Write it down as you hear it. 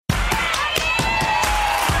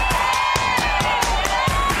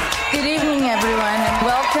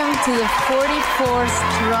to the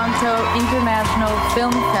 44th Toronto International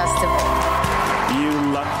Film Festival. You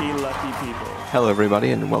lucky, lucky people. Hello,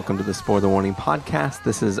 everybody, and welcome to the Spoiler Warning podcast.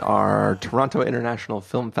 This is our Toronto International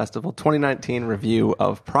Film Festival 2019 review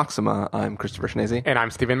of Proxima. I'm Christopher Schnese. And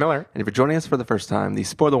I'm Stephen Miller. And if you're joining us for the first time, the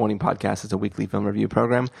Spoiler Warning podcast is a weekly film review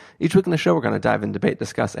program. Each week in the show, we're going to dive in, debate,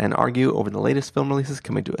 discuss, and argue over the latest film releases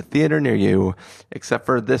coming to a theater near you, except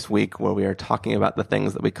for this week, where we are talking about the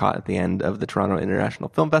things that we caught at the end of the Toronto International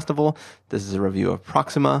Film Festival. This is a review of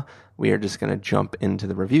Proxima. We are just going to jump into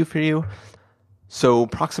the review for you. So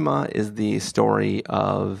Proxima is the story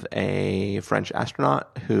of a French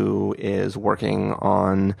astronaut who is working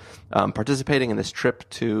on participating in this trip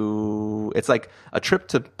to... It's like a trip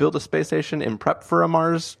to build a space station in prep for a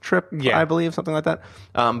Mars trip, I believe, something like that.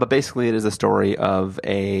 But basically it is a story of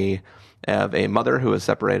a mother who is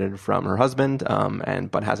separated from her husband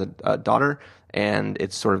but has a daughter. And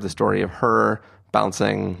it's sort of the story of her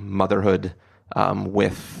balancing motherhood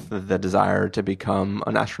with the desire to become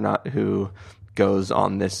an astronaut who goes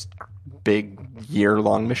on this big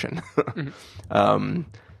year-long mission.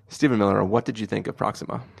 Stephen Miller, what did you think of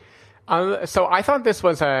Proxima? So I thought this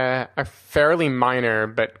was a fairly minor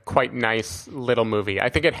but quite nice little movie. I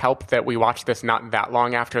think it helped that we watched this not that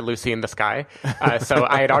long after Lucy in the Sky. So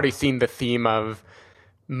I had already seen the theme of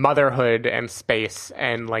motherhood and space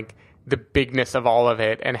and like the bigness of all of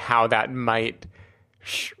it and how that might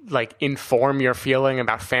inform your feeling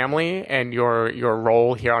about family and your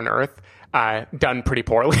role here on Earth. Done pretty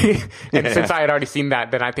poorly. And since I had already seen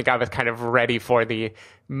that, then I think I was kind of ready for the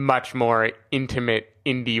much more intimate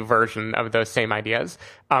indie version of those same ideas.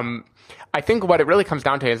 I think what it really comes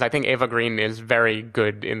down to is I think Eva Green is very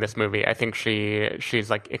good in this movie. I think she's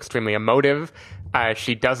like extremely emotive.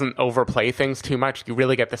 She doesn't overplay things too much. You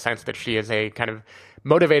really get the sense that she is a kind of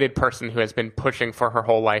motivated person who has been pushing for her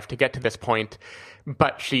whole life to get to this point,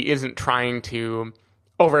 but she isn't trying to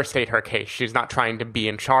overstate her case. She's not trying to be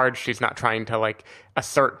in charge. She's not trying to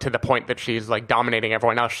assert to the point that she's dominating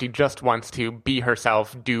everyone else. She just wants to be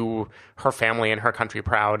herself, do her family and her country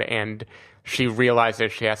proud, and she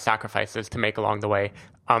realizes she has sacrifices to make along the way.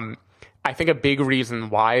 I think a big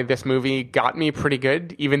reason why this movie got me pretty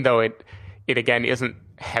good, even though it again isn't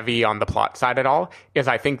heavy on the plot side at all, is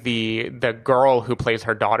I think the girl who plays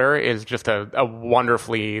her daughter is just a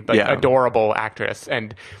wonderfully adorable actress.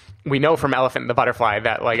 And we know from Elephant and the Butterfly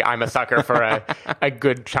that I'm a sucker for a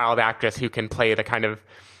good child actress who can play the kind of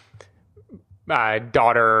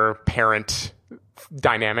daughter-parent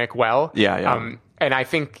dynamic well. And I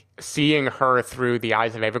think seeing her through the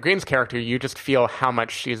eyes of Eva Green's character, you just feel how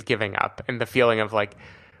much she's giving up and the feeling of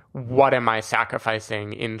what am I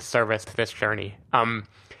sacrificing in service to this journey?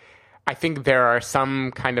 I think there are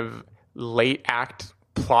some kind of late act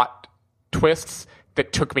plot twists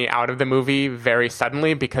that took me out of the movie very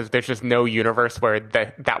suddenly because there's just no universe where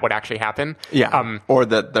that would actually happen. Or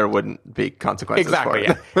that there wouldn't be consequences exactly,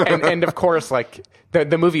 for it. and of course,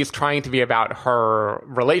 the movie is trying to be about her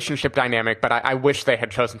relationship dynamic, but I wish they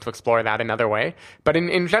had chosen to explore that another way. But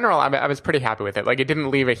in general, I was pretty happy with it. It didn't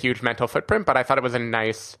leave a huge mental footprint, but I thought it was a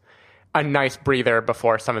nice breather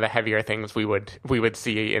before some of the heavier things we would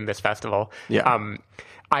see in this festival.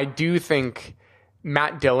 I do think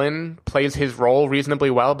Matt Dillon plays his role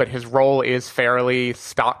reasonably well, but his role is fairly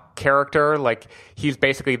stock character. He's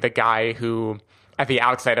basically the guy who, at the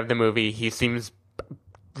outset of the movie, he seems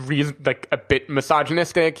a bit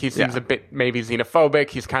misogynistic. He seems a bit maybe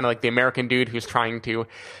xenophobic. He's kind of like the American dude who's trying to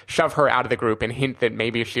shove her out of the group and hint that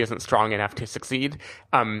maybe she isn't strong enough to succeed.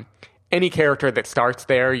 Any character that starts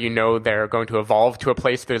there, they're going to evolve to a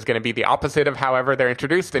place that is going to be the opposite of however they're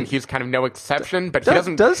introduced, and he's kind of no exception. But he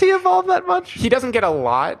doesn't. Does he evolve that much? He doesn't get a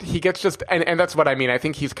lot. He gets just, and that's what I mean. I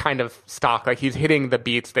think he's kind of stock. He's hitting the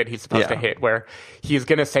beats that he's supposed to hit, where he's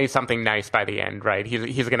going to say something nice by the end, right?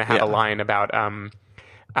 He's going to have a line about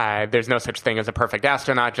there's no such thing as a perfect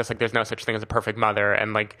astronaut, just like there's no such thing as a perfect mother,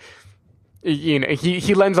 and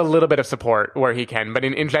he lends a little bit of support where he can, but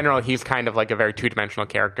in general, he's kind of a very two-dimensional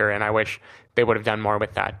character, and I wish they would have done more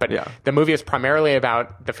with that. But the movie is primarily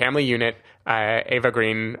about the family unit, Eva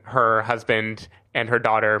Green, her husband, and her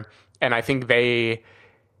daughter, and I think they,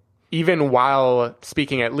 even while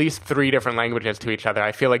speaking at least 3 different languages to each other,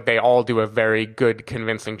 I feel like they all do a very good,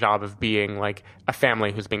 convincing job of being a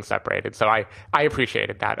family who's being separated. So I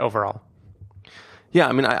appreciated that overall. Yeah,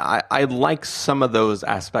 I mean, I like some of those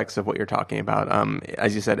aspects of what you're talking about.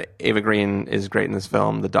 As you said, Eva Green is great in this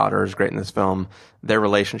film. The daughter is great in this film. Their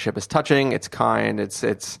relationship is touching. It's kind.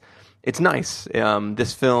 It's nice.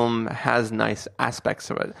 This film has nice aspects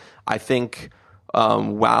of it. I think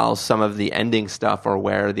while some of the ending stuff or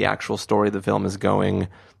where the actual story of the film is going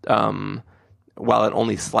while it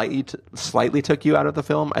only slightly took you out of the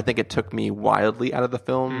film, I think it took me wildly out of the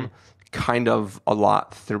film kind of a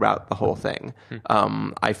lot throughout the whole thing.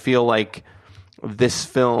 I feel like this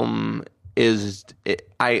film it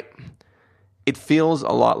feels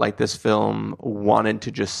a lot like this film wanted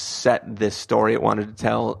to just set this story it wanted to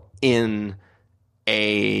tell in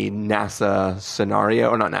a NASA scenario,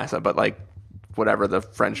 or not NASA, but like whatever the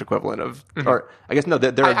French equivalent of, or I guess no,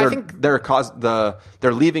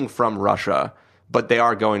 they're leaving from Russia, but they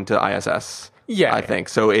are going to ISS. Yeah, I think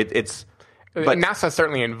so. But NASA's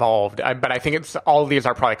certainly involved, but I think it's all of these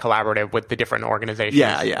are probably collaborative with the different organizations.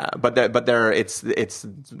 Yeah. But it's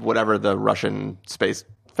whatever the Russian Space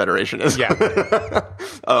Federation is. Yeah.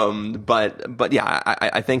 But yeah,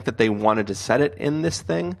 I think that they wanted to set it in this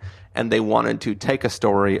thing, and they wanted to take a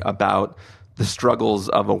story about the struggles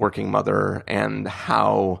of a working mother and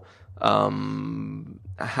how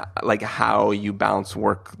you balance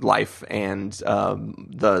work life and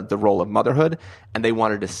the role of motherhood, and they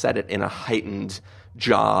wanted to set it in a heightened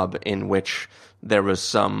job in which there was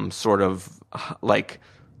some sort of like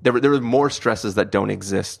there were more stresses that don't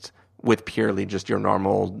exist with purely just your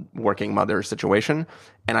normal working mother situation.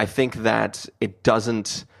 And I think that it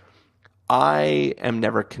doesn't. I am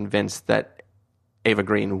never convinced that Eva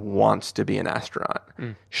Green wants to be an astronaut.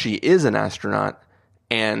 She is an astronaut,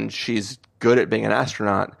 and she's good at being an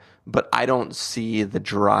astronaut, but I don't see the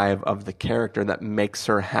drive of the character that makes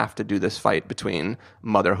her have to do this fight between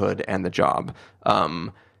motherhood and the job.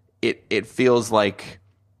 It feels like,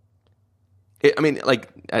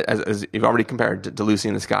 as you've already compared to Lucy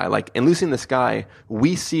in the Sky, like in Lucy in the Sky,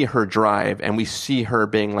 we see her drive and we see her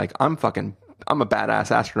being like, I'm a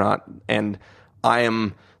badass astronaut, and I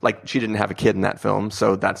am. Like, she didn't have a kid in that film,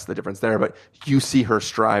 so that's the difference there. But you see her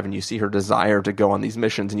strive, and you see her desire to go on these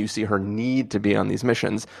missions, and you see her need to be on these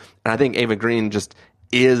missions. And I think Eva Green just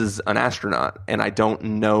is an astronaut, and I don't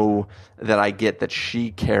know that I get that she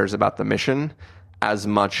cares about the mission as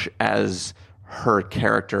much as her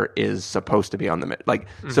character is supposed to be on the mission. Like,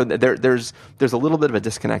 so there's a little bit of a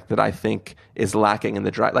disconnect that I think is lacking in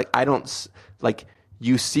the drive. Like, I don't like.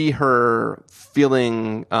 You see her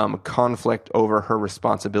feeling conflict over her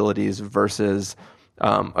responsibilities versus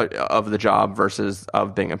of the job versus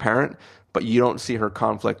of being a parent, but you don't see her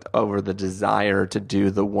conflict over the desire to do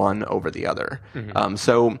the one over the other.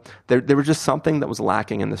 So there was just something that was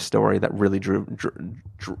lacking in the story that really drew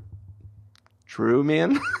me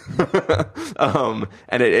in.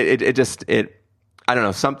 And it just I don't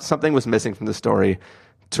know, something was missing from the story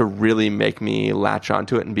to really make me latch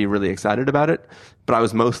onto it and be really excited about it. But I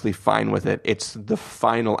was mostly fine with it. It's the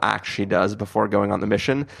final act she does before going on the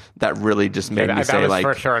mission that really just made me say, that was like,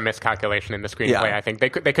 for sure a miscalculation in the screenplay. Yeah. I think they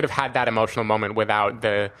could have had that emotional moment without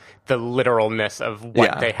the literalness of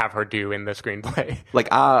what they have her do in the screenplay. Like,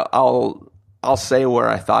 I'll say where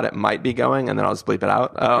I thought it might be going, and then I'll just bleep it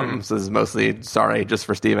out. So this is mostly, sorry, just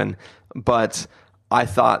for Stephen. But I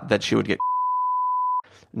thought that she would get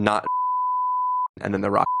not and then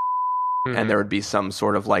the rock, and there would be some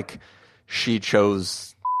sort of like she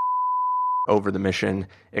chose over the mission,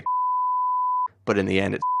 but in the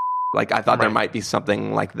end, it's like I thought there might be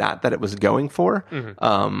something like that it was going for.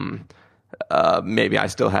 Maybe I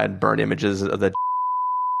still had burned images of the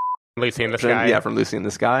Lucy in the Sky. Yeah, from Lucy in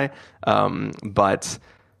the Sky. But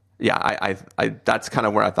yeah, I that's kind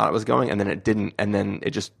of where I thought it was going, and then it didn't, and then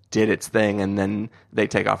it just did its thing, and then they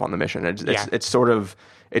take off on the mission. It's sort of,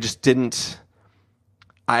 it just didn't.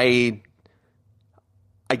 I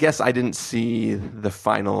guess I didn't see the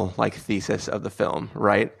final like thesis of the film,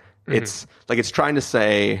 right? It's like it's trying to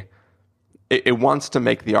say it wants to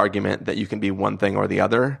make the argument that you can be one thing or the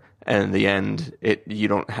other, and in the end, you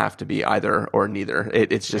don't have to be either or neither.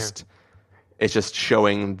 It's just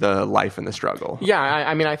showing the life and the struggle. Yeah,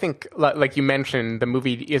 I mean, I think like you mentioned, the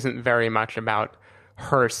movie isn't very much about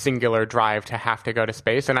her singular drive to have to go to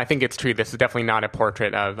space. And I think it's true. This is definitely not a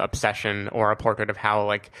portrait of obsession or a portrait of how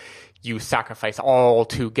like you sacrifice all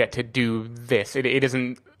to get to do this. It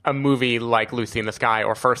isn't a movie like Lucy in the Sky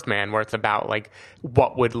or First Man where it's about like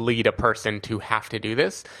what would lead a person to have to do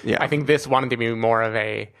this. Yeah. I think this wanted to be more of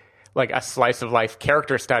a slice of life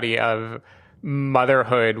character study of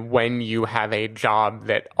motherhood when you have a job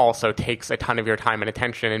that also takes a ton of your time and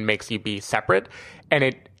attention and makes you be separate.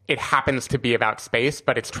 And it happens to be about space,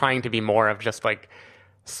 but it's trying to be more of just like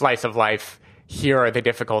slice of life. Here are the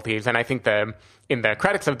difficulties. And I think in the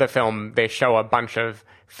credits of the film, they show a bunch of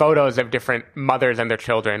photos of different mothers and their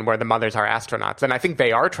children where the mothers are astronauts. And I think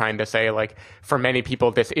they are trying to say, like, for many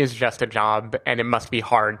people, this is just a job and it must be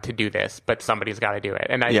hard to do this, but somebody's got to do it.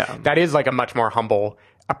 And that is like a much more humble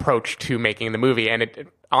approach to making the movie. And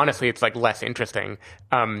honestly, it's like less interesting.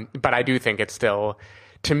 But I do think it's still,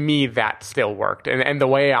 to me, that still worked. And the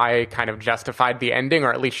way I kind of justified the ending,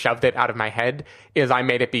 or at least shoved it out of my head, is I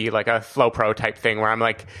made it be like a Flow Pro type thing where I'm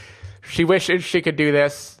like, she wishes she could do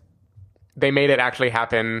this. They made it actually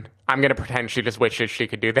happen. I'm going to pretend she just wishes she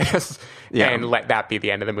could do this and let that be the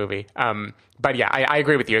end of the movie. But yeah, I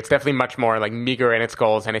agree with you. It's definitely much more like meager in its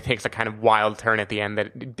goals, and it takes a kind of wild turn at the end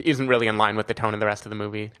that isn't really in line with the tone of the rest of the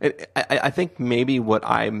movie. I think maybe what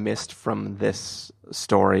I missed from this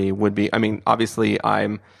story would be, I mean, obviously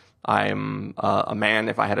I'm a man.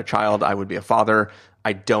 If I had a child, I would be a father.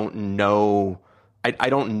 I don't know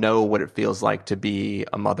what it feels like to be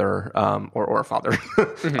a mother or a father.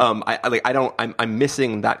 I'm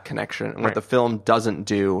missing that connection. And what the film doesn't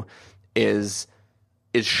do is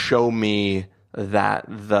show me that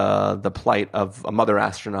the plight of a mother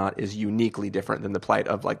astronaut is uniquely different than the plight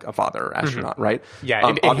of like a father astronaut, right?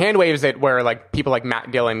 Yeah, it hand waves it where like people like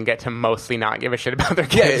Matt Dillon get to mostly not give a shit about their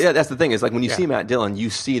kids. Yeah, that's the thing is like when you see Matt Dillon, you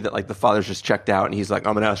see that like the father's just checked out and he's like,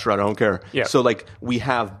 I'm an astronaut, I don't care. Yeah. So like we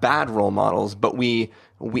have bad role models, but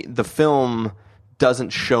the film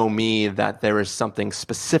doesn't show me that there is something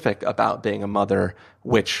specific about being a mother,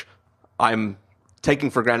 which I'm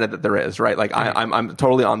taking for granted that there is, right? Like I'm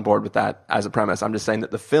totally on board with that as a premise. I'm just saying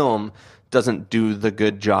that the film doesn't do the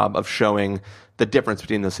good job of showing the difference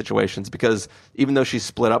between those situations, because even though she's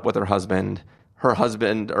split up with her husband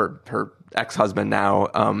or her ex-husband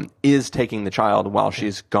now is taking the child while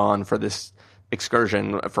she's gone for this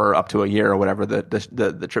excursion for up to a year or whatever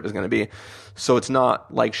the trip is going to be. So it's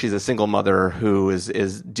not like she's a single mother who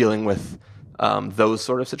is dealing with those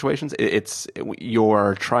sort of situations.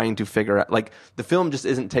 You're trying to figure out, like, the film just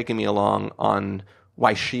isn't taking me along on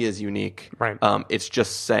why she is unique. Right. It's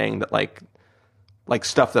just saying that like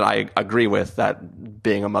stuff that I agree with, that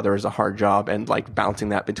being a mother is a hard job, and like bouncing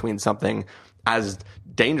that between something as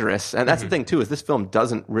dangerous. And that's the thing too, is this film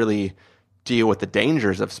doesn't really deal with the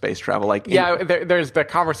dangers of space travel. Like, there's the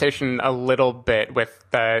conversation a little bit with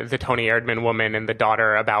the Tony Erdmann woman and the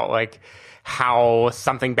daughter about like how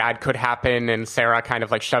something bad could happen, and Sarah kind of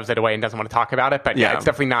like shoves it away and doesn't want to talk about it. But it's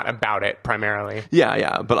definitely not about it primarily.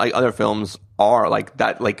 Yeah. But like other films are like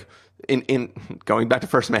that. Like in going back to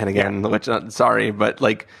First Man again, which sorry, but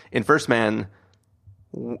like in First Man,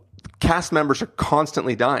 cast members are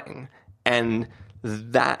constantly dying, and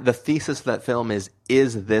that the thesis of that film is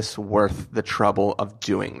this worth the trouble of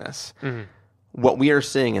doing this? What we are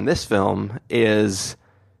seeing in this film is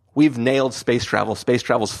we've nailed space travel. Space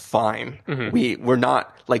travel's fine. We're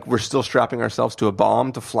not like, we're still strapping ourselves to a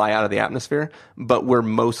bomb to fly out of the atmosphere, but we're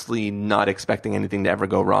mostly not expecting anything to ever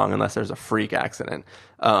go wrong unless there's a freak accident.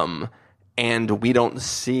 And we don't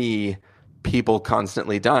see people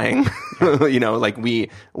constantly dying. Like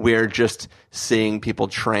we're just seeing people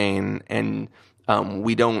train, and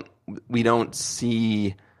we don't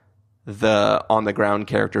see the on the ground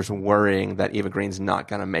characters worrying that Eva Green's not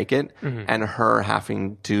going to make it, and her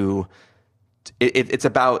having to. It's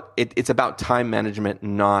about time management,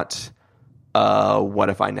 not what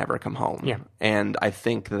if I never come home. Yeah. And I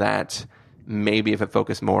think that maybe if it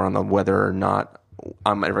focused more on the whether or not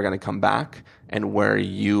I'm ever going to come back, and where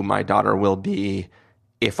my daughter, will be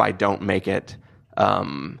if I don't make it,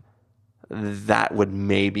 that would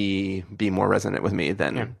maybe be more resonant with me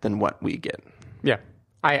than what we get. Yeah,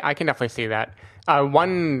 I can definitely see that.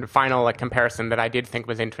 One final comparison that I did think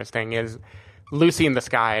was interesting is Lucy in the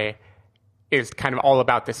Sky is kind of all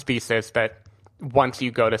about this thesis that once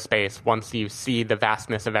you go to space, once you see the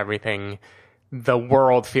vastness of everything, the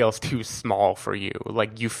world feels too small for you.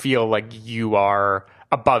 Like, you feel like you are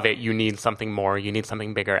above it. You need something more. You need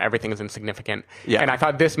something bigger. Everything is insignificant. Yeah. And I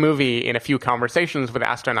thought this movie, in a few conversations with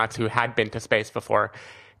astronauts who had been to space before,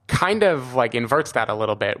 kind of like inverts that a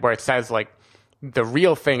little bit, where it says like the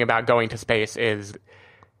real thing about going to space is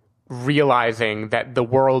realizing that the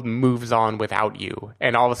world moves on without you,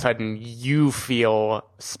 and all of a sudden you feel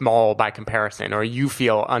small by comparison, or you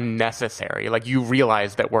feel unnecessary. Like, you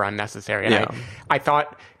realize that we're unnecessary. And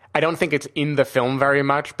I don't think it's in the film very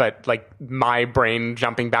much, but like my brain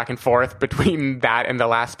jumping back and forth between that and the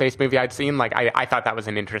last space movie I'd seen, like I thought that was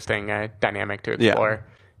an interesting dynamic to explore.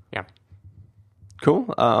 Yeah. Cool.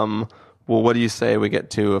 Well, what do you say we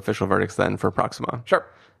get to official verdicts then for Proxima? Sure.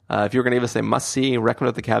 If you were going to give us a must-see,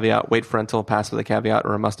 recommend with a caveat, wait for rental, pass with a caveat,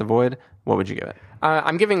 or a must-avoid, what would you give it?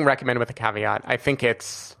 I'm giving recommend with a caveat. I think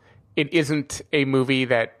it isn't a movie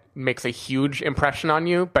that makes a huge impression on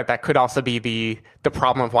you, but that could also be the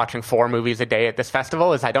problem of watching 4 movies a day at this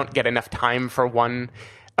festival, is I don't get enough time for one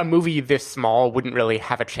a movie this small wouldn't really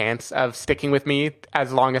have a chance of sticking with me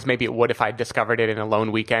as long as maybe it would if I discovered it in a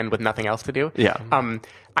lone weekend with nothing else to do. Yeah.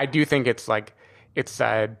 I do think it's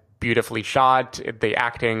beautifully shot. The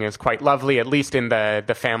acting is quite lovely, at least in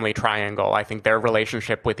the family triangle. I think their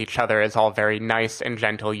relationship with each other is all very nice and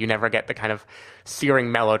gentle. You never get the kind of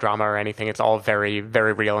searing melodrama or anything. It's all very,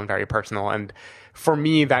 very real and very personal. And for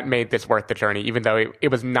me, that made this worth the journey, even though it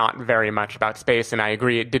was not very much about space. And I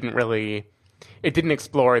agree, it didn't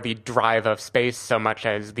explore the drive of space so much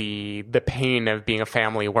as the pain of being a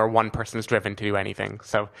family where one person's driven to do anything.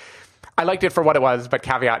 So I liked it for what it was, but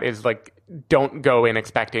caveat is don't go in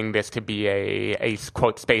expecting this to be a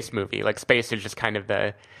quote space movie. Space is just kind of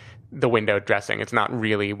the window dressing. It's not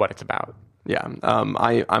really what it's about. Yeah. I'm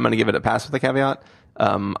going to give it a pass with a caveat.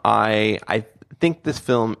 I think this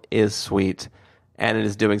film is sweet and it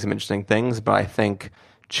is doing some interesting things, but I think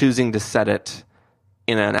choosing to set it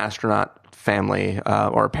in an astronaut family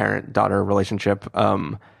or a parent-daughter relationship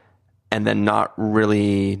and then not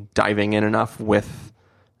really diving in enough with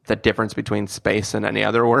the difference between space and any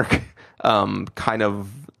other work kind of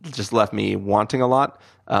just left me wanting a lot.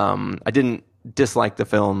 I didn't dislike the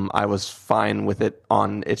film. I was fine with it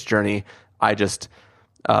on its journey. I just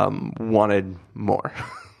wanted more.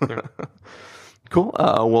 Yeah. Cool.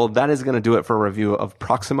 Well, that is going to do it for a review of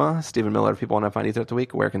Proxima. Stephen Miller, if people want to find you throughout the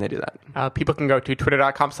week, where can they do that? People can go to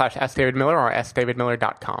twitter.com/sdavidmiller or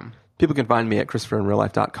sdavidmiller.com. People can find me at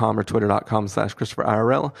ChristopherInRealLife.com or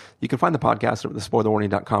Twitter.com/ChristopherIRL. You can find the podcast over at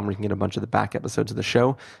thespoilerwarning.com where you can get a bunch of the back episodes of the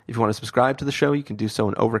show. If you want to subscribe to the show, you can do so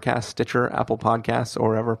in Overcast, Stitcher, Apple Podcasts, or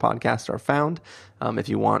wherever podcasts are found. If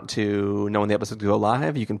you want to know when the episodes go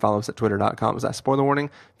live, you can follow us at Twitter.com/spoilerwarning,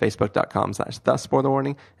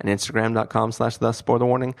 Facebook.com/thespoilerwarning, and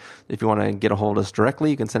Instagram.com/thespoilerwarning. If you want to get a hold of us directly,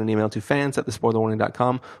 you can send an email to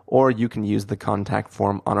fans@thespoilerwarning.com, or you can use the contact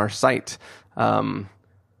form on our site.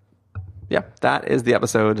 Yeah, that is the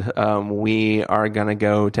episode. We are going to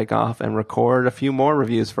go take off and record a few more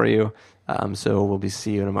reviews for you. So we'll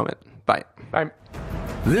see you in a moment. Bye. Bye.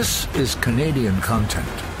 This is Canadian content,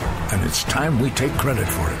 and it's time we take credit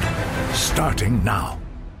for it. Starting now.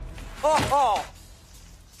 Oh,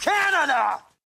 Canada!